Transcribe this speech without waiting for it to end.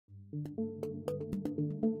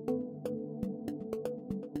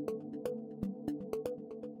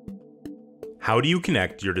How do you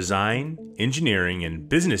connect your design, engineering, and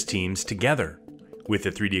business teams together? With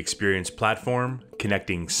the 3DEXPERIENCE platform,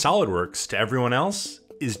 connecting SOLIDWORKS to everyone else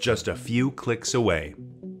is just a few clicks away.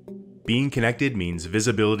 Being connected means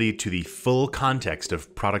visibility to the full context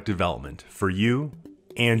of product development for you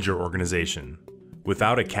and your organization.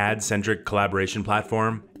 Without a CAD-centric collaboration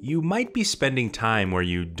platform, you might be spending time where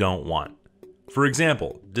you don't want. For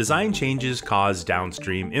example, design changes cause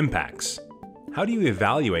downstream impacts. How do you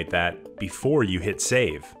evaluate that before you hit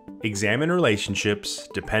save? Examine relationships,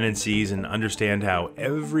 dependencies, and understand how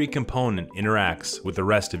every component interacts with the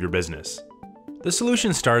rest of your business. The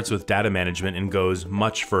solution starts with data management and goes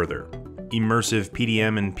much further. Immersive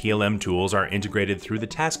PDM and PLM tools are integrated through the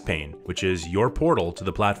task pane, which is your portal to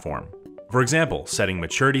the platform. For example, setting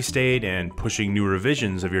maturity state and pushing new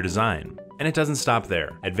revisions of your design. And it doesn't stop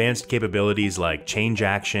there. Advanced capabilities like change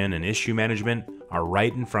action and issue management are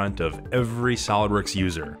right in front of every SOLIDWORKS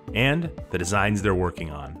user and the designs they're working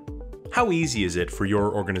on. How easy is it for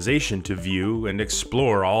your organization to view and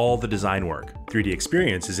explore all the design work?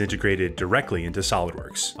 3DEXPERIENCE is integrated directly into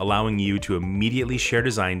SOLIDWORKS, allowing you to immediately share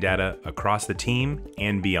design data across the team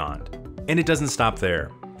and beyond. And it doesn't stop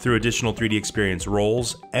there. Through additional 3DEXPERIENCE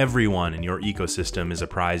roles, everyone in your ecosystem is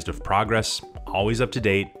apprised of progress, always up to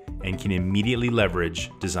date, and can immediately leverage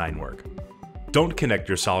design work. Don't connect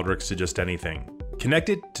your SOLIDWORKS to just anything. Connect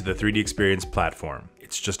it to the 3DEXPERIENCE platform.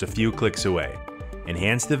 It's just a few clicks away.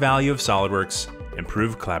 Enhance the value of SOLIDWORKS,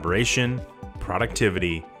 improve collaboration,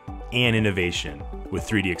 productivity, and innovation with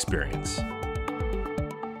 3DEXPERIENCE.